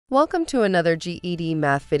Welcome to another GED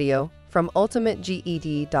Math video from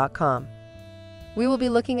ultimateged.com. We will be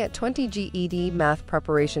looking at 20 GED Math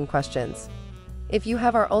preparation questions. If you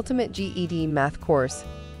have our Ultimate GED Math course,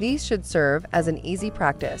 these should serve as an easy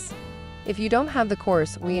practice. If you don't have the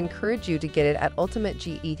course, we encourage you to get it at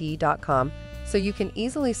ultimateged.com so you can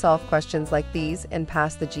easily solve questions like these and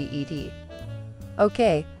pass the GED.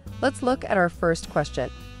 Okay, let's look at our first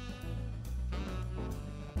question.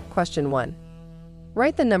 Question 1.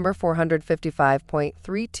 Write the number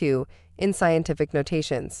 455.32 in scientific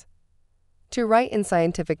notations. To write in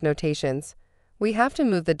scientific notations, we have to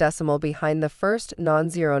move the decimal behind the first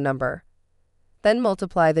non-zero number. Then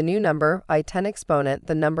multiply the new number by 10 exponent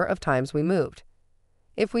the number of times we moved.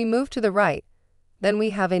 If we move to the right, then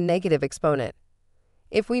we have a negative exponent.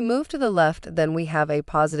 If we move to the left, then we have a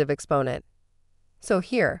positive exponent. So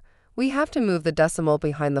here, we have to move the decimal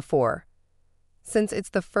behind the 4. Since it's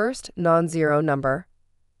the first non-zero number,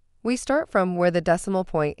 we start from where the decimal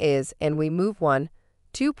point is and we move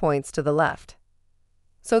 2 points to the left.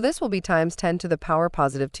 So this will be times 10 to the power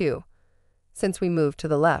positive 2, since we moved to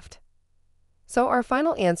the left. So our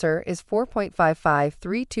final answer is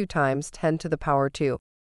 4.5532 times 10 to the power 2.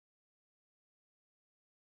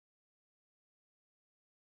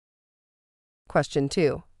 Question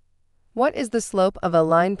 2. What is the slope of a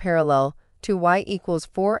line parallel to y equals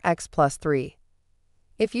 4x plus 3?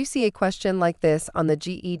 If you see a question like this on the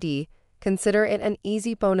GED, consider it an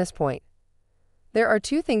easy bonus point. There are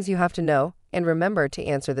two things you have to know and remember to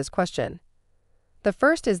answer this question. The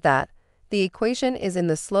first is that the equation is in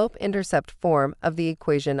the slope-intercept form of the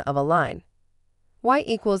equation of a line. Y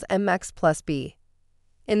equals mx plus b.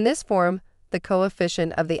 In this form, the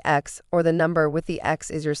coefficient of the x or the number with the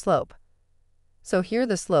x is your slope. So here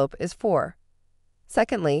the slope is 4.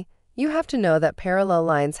 Secondly, you have to know that parallel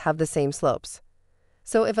lines have the same slopes.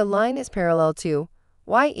 So if a line is parallel to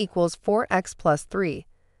y equals 4x plus 3,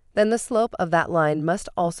 then the slope of that line must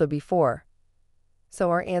also be 4. So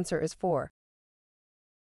our answer is 4.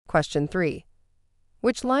 Question 3.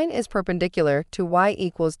 Which line is perpendicular to y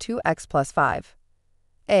equals 2x plus 5?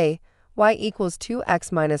 A. Y equals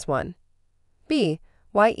 2x minus 1. B.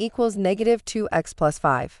 Y equals negative 2x plus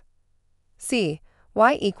 5. C.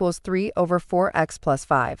 Y equals 3 over 4x plus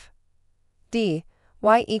 5. D.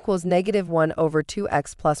 Y equals negative 1 over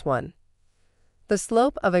 2x plus 1. The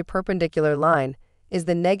slope of a perpendicular line is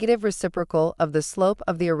the negative reciprocal of the slope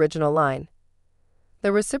of the original line.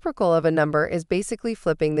 The reciprocal of a number is basically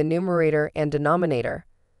flipping the numerator and denominator.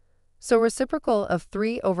 So reciprocal of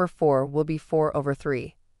 3 over 4 will be 4 over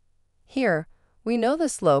 3. Here, we know the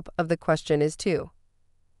slope of the question is 2.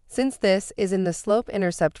 Since this is in the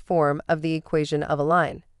slope-intercept form of the equation of a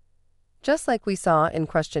line. Just like we saw in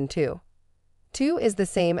question 2. 2 is the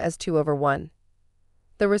same as 2 over 1.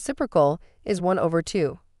 The reciprocal is 1 over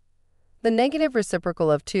 2. The negative reciprocal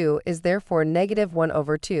of 2 is therefore negative 1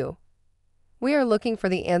 over 2. We are looking for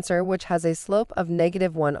the answer which has a slope of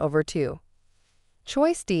negative 1 over 2.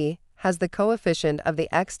 Choice D has the coefficient of the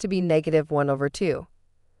x to be negative 1 over 2.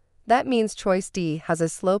 That means choice D has a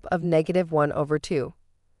slope of negative 1 over 2.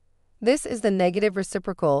 This is the negative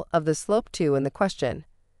reciprocal of the slope 2 in the question.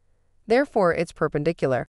 Therefore, it's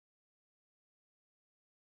perpendicular.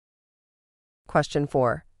 Question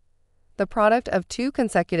 4. The product of two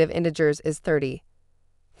consecutive integers is 30.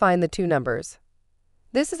 Find the two numbers.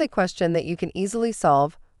 This is a question that you can easily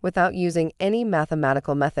solve without using any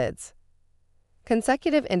mathematical methods.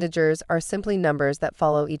 Consecutive integers are simply numbers that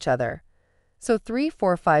follow each other. So 3,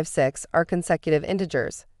 4, 5, 6 are consecutive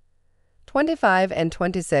integers. 25 and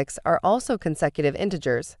 26 are also consecutive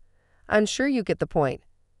integers. I'm sure you get the point.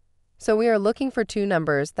 So we are looking for two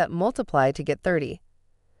numbers that multiply to get 30.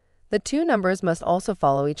 The two numbers must also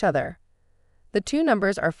follow each other. The two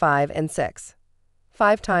numbers are 5 and 6.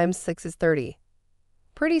 5 times 6 is 30.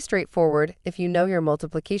 Pretty straightforward if you know your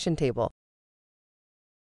multiplication table.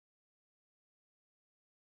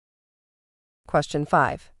 Question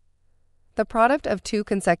 5. The product of two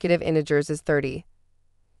consecutive integers is 30.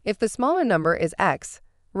 If the smaller number is x,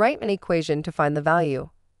 write an equation to find the value.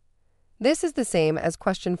 This is the same as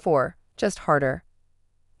question 4, just harder.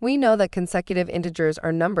 We know that consecutive integers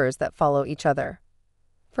are numbers that follow each other.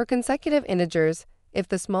 For consecutive integers, if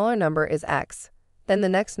the smaller number is x, then the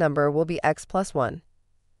next number will be x plus 1.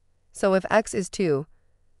 So if x is 2,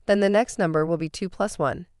 then the next number will be 2 plus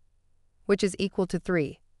 1, which is equal to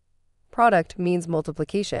 3. Product means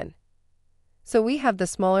multiplication. So we have the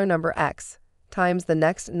smaller number x times the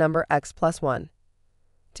next number x plus 1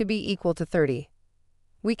 to be equal to 30.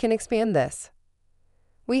 We can expand this.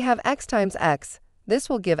 We have x times x. This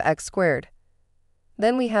will give x squared.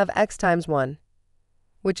 Then we have x times 1,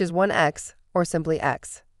 which is 1x, or simply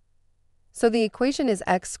x. So the equation is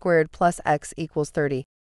x squared plus x equals 30.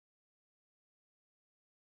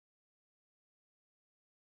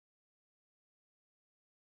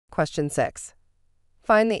 Question 6.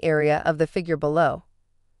 Find the area of the figure below.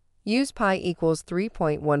 Use pi equals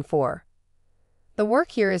 3.14. The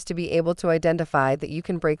work here is to be able to identify that you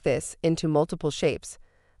can break this into multiple shapes,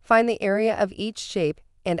 find the area of each shape,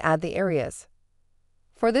 and add the areas.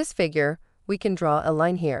 For this figure, we can draw a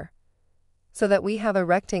line here, so that we have a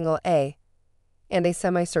rectangle A and a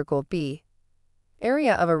semicircle B.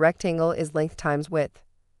 Area of a rectangle is length times width.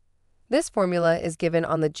 This formula is given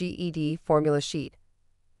on the GED formula sheet.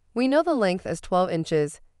 We know the length as 12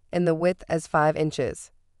 inches and the width as 5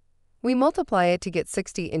 inches. We multiply it to get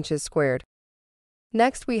 60 inches squared.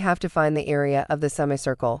 Next, we have to find the area of the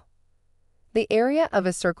semicircle. The area of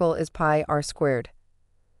a circle is pi r squared.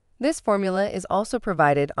 This formula is also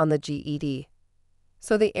provided on the GED.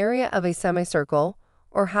 So the area of a semicircle,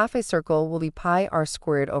 or half a circle, will be pi r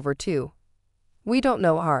squared over 2. We don't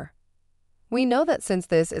know r. We know that since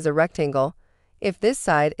this is a rectangle, if this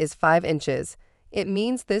side is 5 inches, it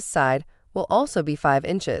means this side will also be 5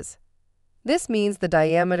 inches. This means the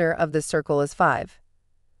diameter of the circle is 5.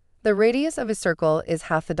 The radius of a circle is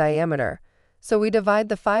half the diameter, so we divide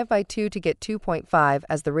the 5 by 2 to get 2.5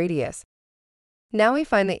 as the radius. Now we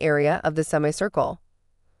find the area of the semicircle.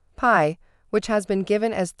 Pi, which has been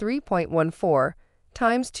given as 3.14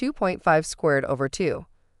 times 2.5 squared over 2.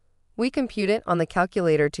 We compute it on the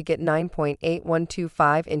calculator to get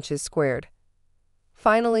 9.8125 inches squared.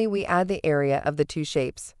 Finally, we add the area of the two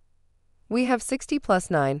shapes. We have 60 plus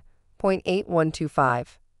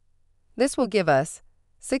 9.8125. This will give us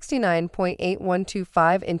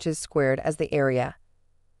 69.8125 inches squared as the area.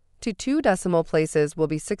 To two decimal places will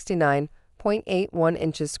be 69.81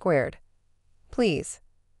 inches squared. Please.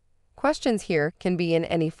 Questions here can be in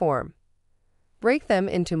any form. Break them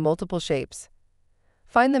into multiple shapes.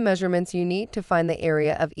 Find the measurements you need to find the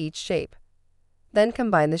area of each shape. Then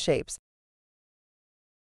combine the shapes.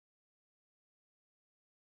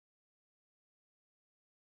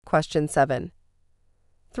 Question 7.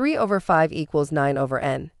 3 over 5 equals 9 over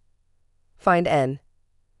n. Find n.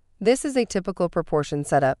 This is a typical proportion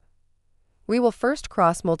setup. We will first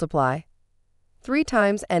cross multiply. 3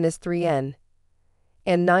 times n is 3n,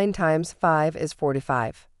 and 9 times 5 is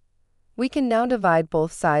 45. We can now divide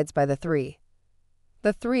both sides by the 3.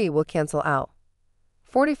 The 3 will cancel out.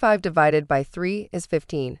 45 divided by 3 is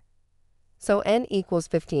 15. So n equals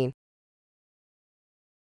 15.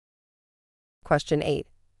 Question 8.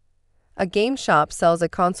 A game shop sells a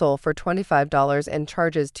console for $25 and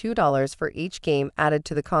charges $2 for each game added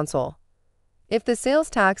to the console. If the sales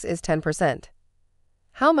tax is 10%,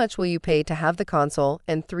 how much will you pay to have the console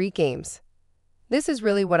and 3 games? This is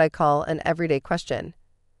really what I call an everyday question.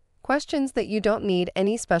 Questions that you don't need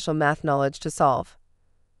any special math knowledge to solve.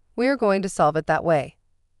 We are going to solve it that way.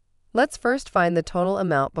 Let's first find the total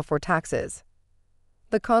amount before taxes.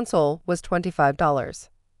 The console was $25.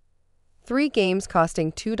 3 games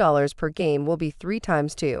costing $2 per game will be 3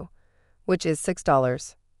 times 2, which is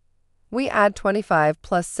 $6. We add 25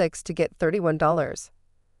 plus 6 to get $31.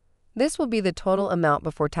 This will be the total amount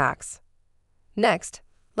before tax. Next,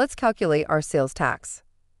 let's calculate our sales tax.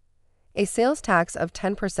 A sales tax of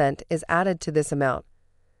 10% is added to this amount,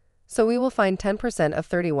 so we will find 10% of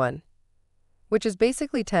 31, which is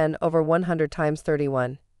basically 10 over 100 times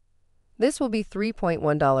 31. This will be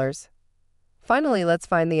 $3.1. Finally, let's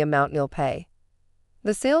find the amount you'll pay.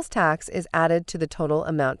 The sales tax is added to the total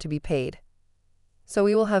amount to be paid. So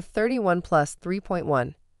we will have 31 plus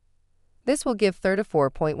 3.1. This will give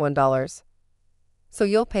 $34.1. So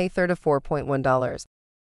you'll pay $34.1.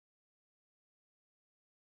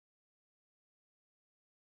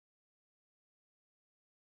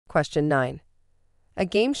 Question 9. A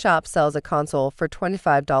game shop sells a console for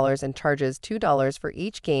 $25 and charges $2 for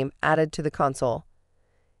each game added to the console.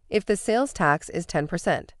 If the sales tax is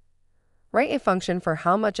 10%, write a function for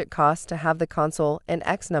how much it costs to have the console and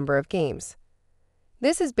X number of games.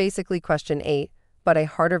 This is basically question 8, but a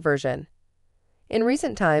harder version. In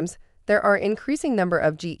recent times, there are increasing number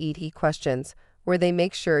of GED questions where they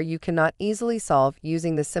make sure you cannot easily solve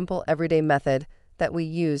using the simple everyday method that we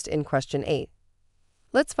used in question 8.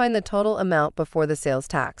 Let's find the total amount before the sales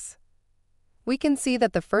tax. We can see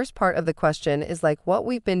that the first part of the question is like what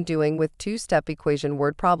we've been doing with two-step equation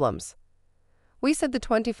word problems. We said the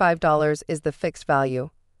 $25 is the fixed value,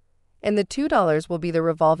 and the $2 will be the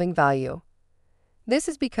revolving value. This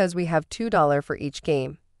is because we have $2 for each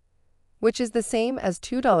game, which is the same as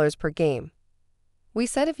 $2 per game. We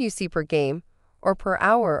said if you see per game, or per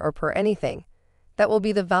hour, or per anything, that will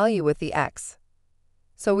be the value with the X.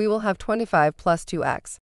 So we will have 25 plus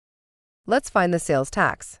 2x. Let's find the sales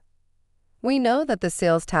tax. We know that the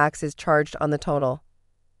sales tax is charged on the total.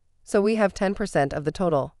 So we have 10% of the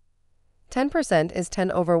total. 10% is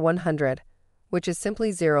 10 over 100, which is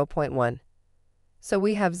simply 0.1. So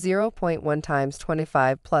we have 0.1 times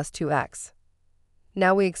 25 plus 2x.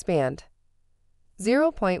 Now we expand.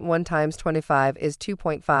 0.1 times 25 is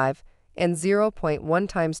 2.5, and 0.1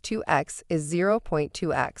 times 2x is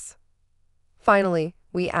 0.2x. Finally,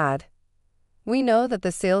 we add. We know that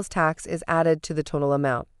the sales tax is added to the total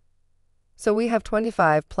amount. So we have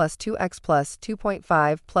 25 plus 2x plus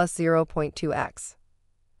 2.5 plus 0.2x.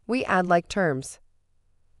 We add like terms.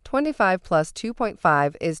 25 plus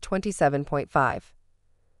 2.5 is 27.5.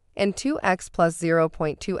 And 2x plus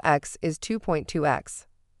 0.2x is 2.2x.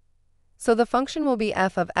 So the function will be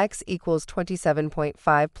f of x equals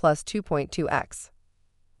 27.5 plus 2.2x.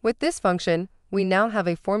 With this function, we now have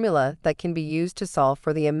a formula that can be used to solve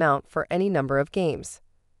for the amount for any number of games.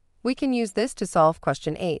 We can use this to solve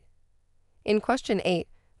question 8. In question 8,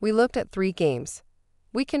 we looked at 3 games.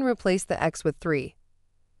 We can replace the x with 3.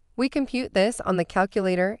 We compute this on the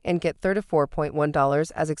calculator and get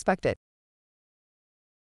 $34.1 as expected.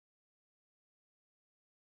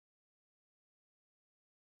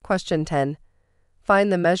 Question 10.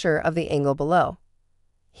 Find the measure of the angle below.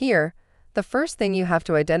 Here, the first thing you have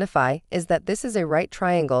to identify is that this is a right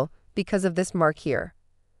triangle because of this mark here.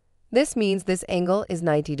 This means this angle is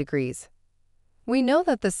 90 degrees. We know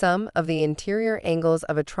that the sum of the interior angles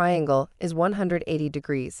of a triangle is 180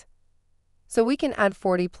 degrees. So we can add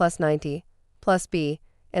 40 plus 90 plus b,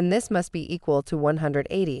 and this must be equal to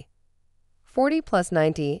 180. 40 plus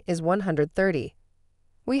 90 is 130.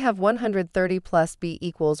 We have 130 plus b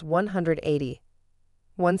equals 180.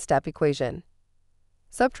 One-step equation.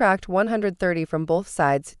 Subtract 130 from both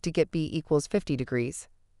sides to get b equals 50 degrees.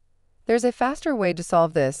 There's a faster way to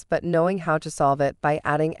solve this, but knowing how to solve it by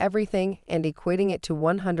adding everything and equating it to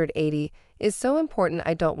 180 is so important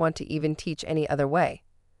I don't want to even teach any other way.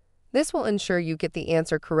 This will ensure you get the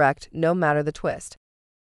answer correct no matter the twist.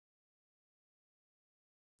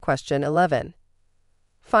 Question 11.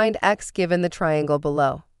 Find x given the triangle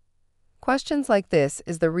below. Questions like this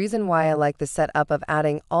is the reason why I like the setup of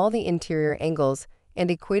adding all the interior angles and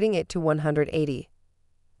equating it to 180.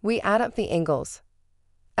 We add up the angles.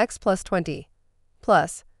 X plus 20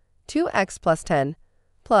 plus 2x plus 10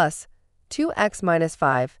 plus 2x minus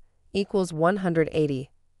 5 equals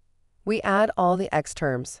 180. We add all the x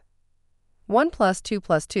terms. 1 plus 2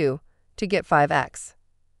 to get 5x.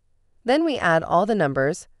 Then we add all the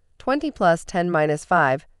numbers, 20 plus 10 minus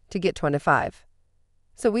 5 to get 25.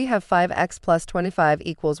 So we have 5x plus 25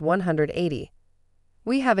 equals 180.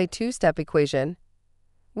 We have a two-step equation.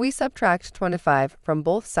 We subtract 25 from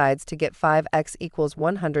both sides to get 5x equals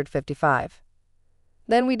 155.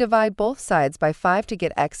 Then we divide both sides by 5 to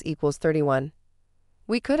get x equals 31.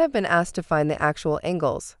 We could have been asked to find the actual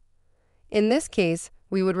angles. In this case,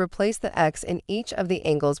 we would replace the x in each of the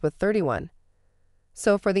angles with 31.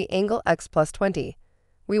 So for the angle x plus 20,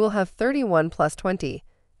 we will have 31 plus 20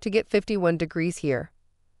 to get 51 degrees here.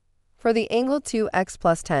 For the angle 2x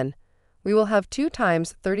plus 10, we will have 2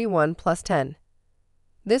 times 31 plus 10.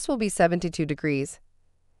 This will be 72 degrees.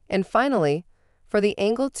 And finally, for the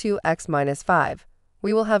angle 2x minus 5,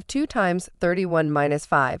 we will have 2 times 31 minus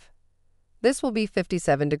 5. This will be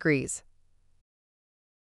 57 degrees.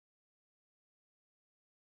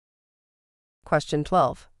 Question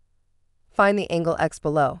 12. Find the angle x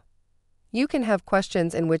below. You can have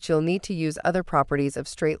questions in which you'll need to use other properties of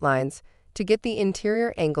straight lines to get the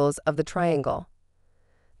interior angles of the triangle.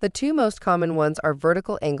 The two most common ones are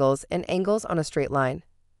vertical angles and angles on a straight line.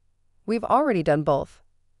 We've already done both.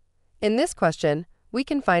 In this question, we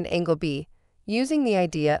can find angle B using the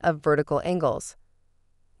idea of vertical angles.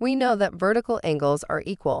 We know that vertical angles are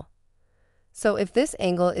equal. So if this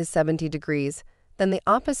angle is 70 degrees, then the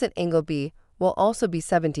opposite angle B will also be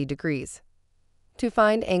 70 degrees. To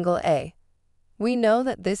find angle A, we know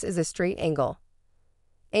that this is a straight angle.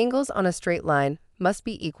 Angles on a straight line must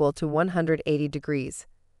be equal to 180 degrees.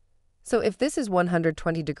 So if this is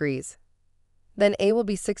 120 degrees, then A will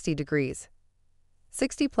be 60 degrees.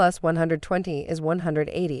 60 plus 120 is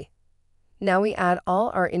 180. Now we add all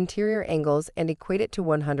our interior angles and equate it to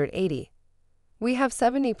 180. We have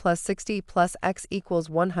 70 plus 60 plus x equals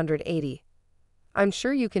 180. I'm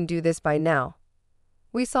sure you can do this by now.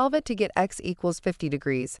 We solve it to get x equals 50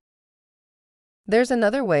 degrees. There's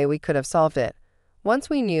another way we could have solved it, once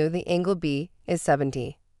we knew the angle B is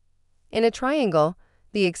 70. In a triangle,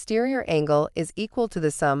 the exterior angle is equal to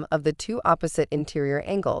the sum of the two opposite interior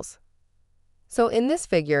angles. So in this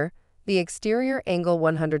figure, the exterior angle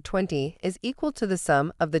 120 is equal to the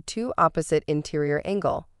sum of the two opposite interior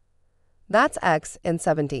angle. That's x and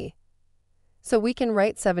 70. So we can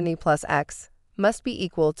write 70 plus x must be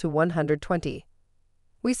equal to 120.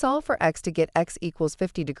 We solve for x to get x equals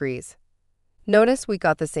 50 degrees. Notice we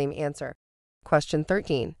got the same answer. Question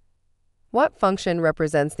 13. What function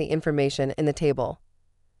represents the information in the table?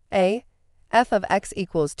 A. F of x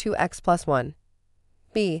equals 2x plus 1.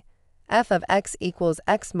 B. F of x equals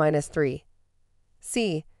x minus 3.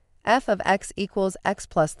 C. F of x equals x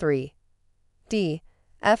plus 3. D.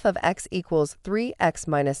 F of x equals 3x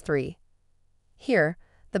minus 3. Here,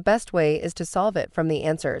 the best way is to solve it from the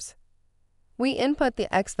answers. We input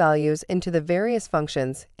the x values into the various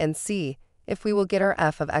functions and see if we will get our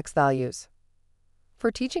f of x values.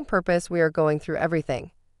 For teaching purpose, we are going through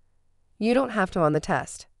everything. You don't have to on the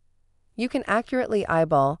test. You can accurately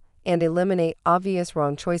eyeball and eliminate obvious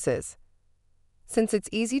wrong choices. Since it's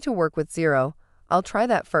easy to work with 0, I'll try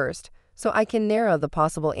that first so I can narrow the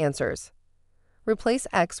possible answers. Replace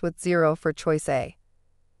x with 0 for choice A.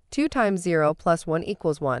 2 times 0 plus 1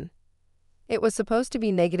 equals 1. It was supposed to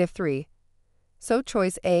be -3, so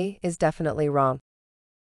choice A is definitely wrong.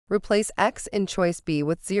 Replace x in choice B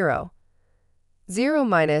with 0. 0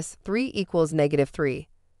 minus 3 equals -3,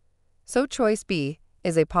 so choice B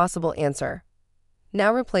is a possible answer.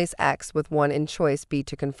 Now replace x with 1 in choice B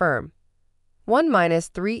to confirm. 1 minus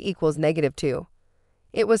 3 equals -2.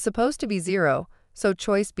 It was supposed to be 0, so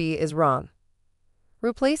choice B is wrong.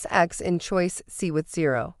 Replace x in choice C with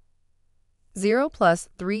 0. 0 plus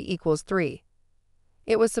 3 equals 3.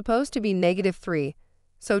 It was supposed to be -3,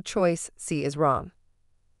 so choice C is wrong.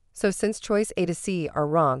 So since choice A to C are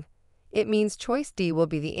wrong, it means choice D will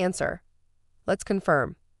be the answer. Let's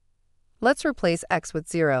confirm. Let's replace x with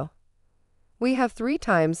 0. We have 3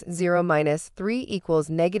 times 0 minus 3 equals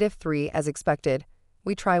 -3 as expected.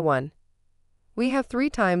 We try 1. We have 3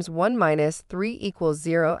 times 1 minus 3 equals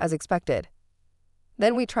 0 as expected.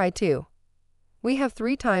 Then we try 2. We have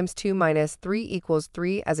 3 times 2 minus 3 equals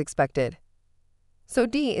 3 as expected. So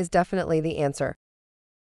D is definitely the answer.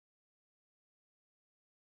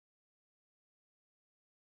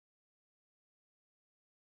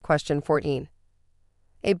 Question 14.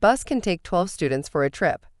 A bus can take 12 students for a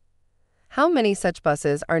trip. How many such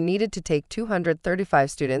buses are needed to take 235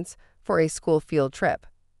 students for a school field trip?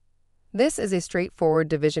 This is a straightforward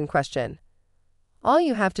division question. All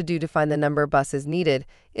you have to do to find the number of buses needed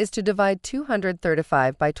is to divide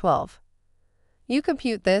 235 by 12. You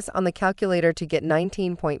compute this on the calculator to get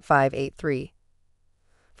 19.583.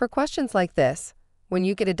 For questions like this, when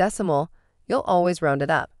you get a decimal, you'll always round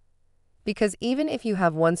it up. Because even if you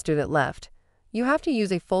have one student left, you have to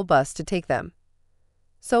use a full bus to take them.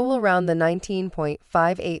 So we'll round the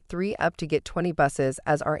 19.583 up to get 20 buses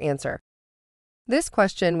as our answer. This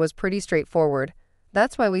question was pretty straightforward.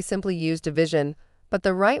 That's why we simply use division, but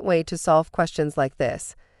the right way to solve questions like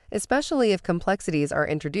this, especially if complexities are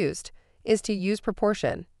introduced, is to use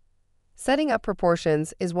proportion. Setting up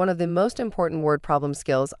proportions is one of the most important word problem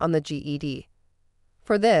skills on the GED.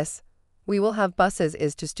 For this, we will have buses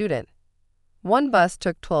is to student. One bus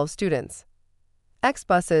took 12 students. X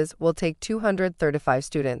buses will take 235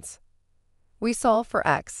 students. We solve for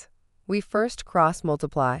x. We first cross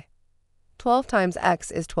multiply. 12 times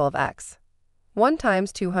x is 12x. 1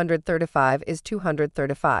 times 235 is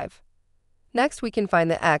 235. Next, we can find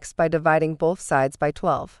the x by dividing both sides by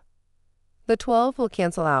 12. The 12 will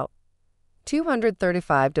cancel out.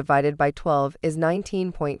 235 divided by 12 is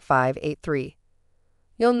 19.583.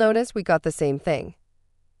 You'll notice we got the same thing.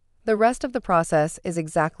 The rest of the process is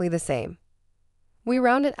exactly the same. We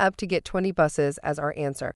round it up to get 20 buses as our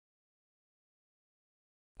answer.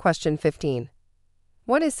 Question 15.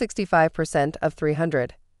 What is 65% of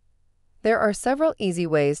 300? There are several easy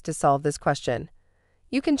ways to solve this question.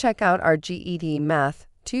 You can check out our GED Math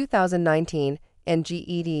 2019 and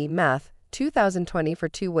GED Math 2020 for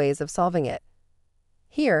 2 ways of solving it.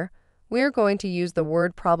 Here, we are going to use the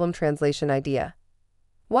word problem translation idea.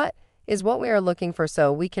 What is what we are looking for,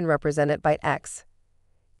 so we can represent it by x.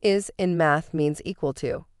 Is in math means equal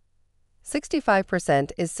to.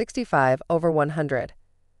 65% is 65 over 100,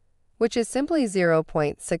 which is simply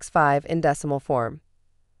 0.65 in decimal form.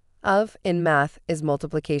 Of in math is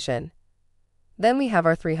multiplication. Then we have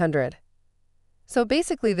our 300. So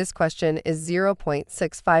basically this question is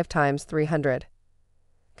 0.65 times 300.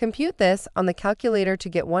 Compute this on the calculator to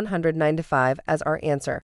get 195 as our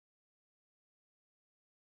answer.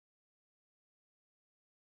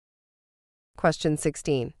 Question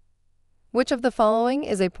 16. Which of the following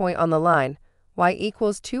is a point on the line y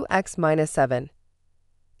equals 2x minus 7?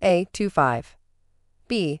 A. 2, 5.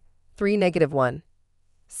 B. 3, -1.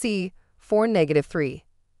 C. 4, -3.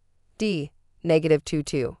 D. -2,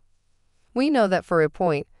 2. We know that for a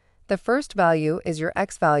point, The first value is your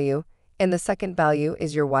x value, and the second value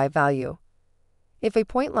is your y value. If a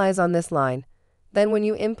point lies on this line, then when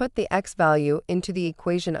you input the x value into the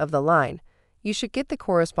equation of the line, you should get the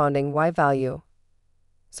corresponding y value.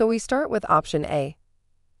 So we start with option A.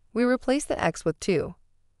 We replace the x with 2.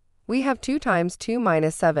 We have 2 times 2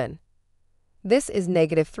 minus 7. This is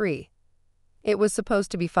negative 3. It was supposed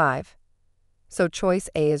to be 5. So choice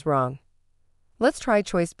A is wrong. Let's try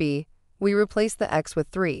choice B. We replace the x with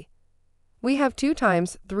 3. We have 2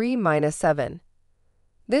 times 3 minus 7.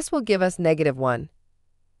 This will give us negative 1,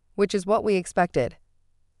 which is what we expected.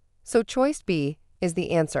 So choice B is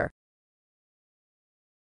the answer.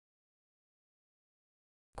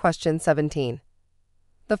 Question 17.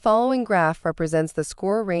 The following graph represents the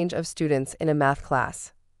score range of students in a math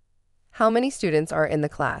class. How many students are in the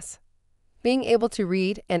class? Being able to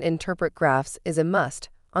read and interpret graphs is a must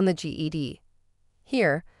on the GED.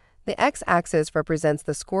 Here, the x-axis represents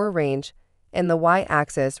the score range, and the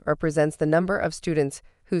y-axis represents the number of students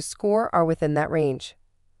whose score are within that range.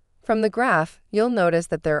 From the graph, you'll notice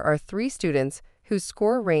that there are 3 students whose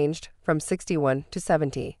score ranged from 61 to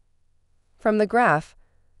 70. From the graph,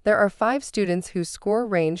 there are 5 students whose score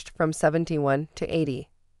ranged from 71 to 80.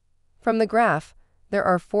 From the graph, there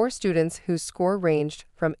are 4 students whose score ranged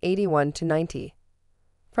from 81 to 90.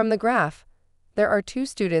 From the graph, there are 2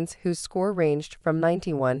 students whose score ranged from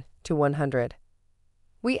 91 to 100.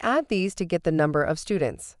 We add these to get the number of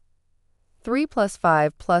students. 3 plus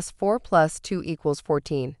 5 plus 4 plus 2 equals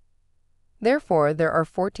 14. Therefore, there are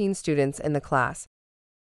 14 students in the class.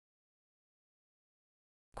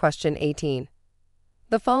 Question 18.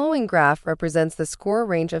 The following graph represents the score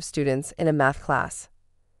range of students in a math class.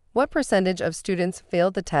 What percentage of students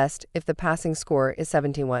failed the test if the passing score is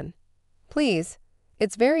 71? Please,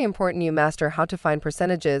 it's very important you master how to find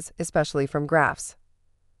percentages, especially from graphs.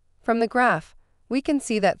 From the graph, we can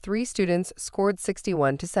see that 3 students scored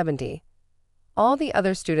 61 to 70. All the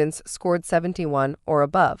other students scored 71 or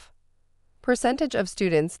above. Percentage of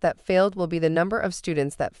students that failed will be the number of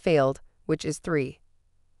students that failed, which is 3,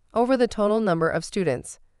 over the total number of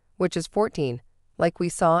students, which is 14, like we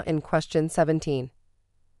saw in question 17.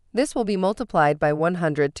 This will be multiplied by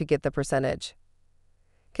 100 to get the percentage.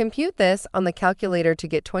 Compute this on the calculator to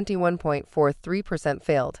get 21.43%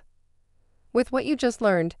 failed. With what you just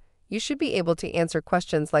learned, you should be able to answer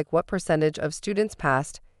questions like what percentage of students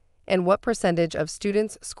passed and what percentage of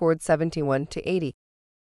students scored 71 to 80.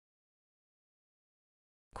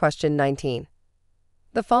 Question 19.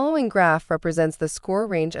 The following graph represents the score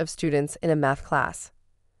range of students in a math class.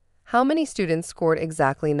 How many students scored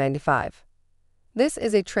exactly 95? This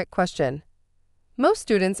is a trick question. Most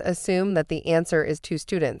students assume that the answer is 2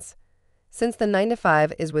 students, since the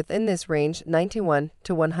 95 is within this range 91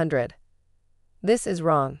 to 100. This is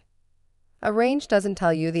wrong. A range doesn't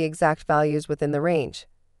tell you the exact values within the range,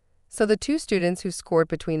 so the 2 students who scored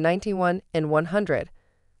between 91 and 100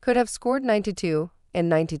 could have scored 92 and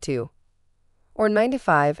 92, or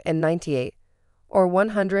 95 and 98, or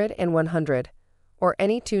 100 and 100, or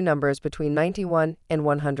any 2 numbers between 91 and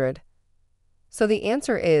 100. So the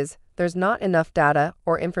answer is, there's not enough data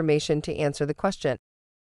or information to answer the question.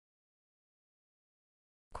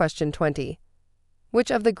 Question 20. Which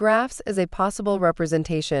of the graphs is a possible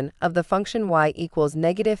representation of the function y equals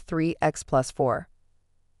negative 3x plus 4?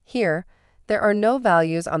 Here, there are no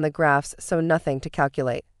values on the graphs, so nothing to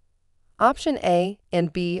calculate. Option A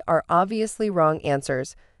and B are obviously wrong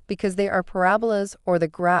answers because they are parabolas or the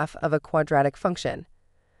graph of a quadratic function.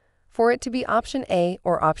 For it to be option A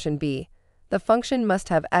or option B, the function must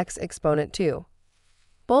have x exponent 2.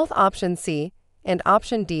 Both option C and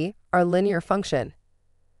option D are linear function.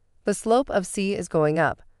 The slope of C is going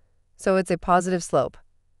up, so it's a positive slope.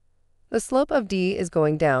 The slope of D is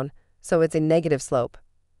going down, so it's a negative slope.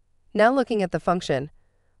 Now looking at the function,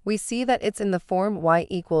 we see that it's in the form y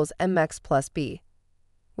equals mx plus b.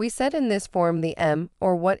 We said in this form the m,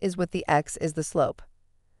 or what is with the x, is the slope.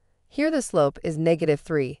 Here the slope is negative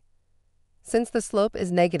 3. Since the slope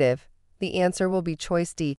is negative, the answer will be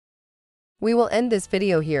choice D. We will end this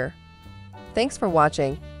video here. Thanks for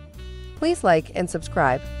watching. Please like and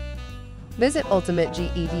subscribe. Visit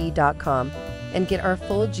ultimateged.com and get our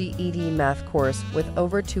full GED math course with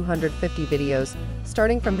over 250 videos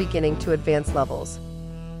starting from beginning to advanced levels.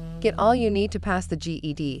 Get all you need to pass the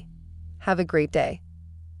GED. Have a great day.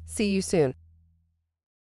 See you soon.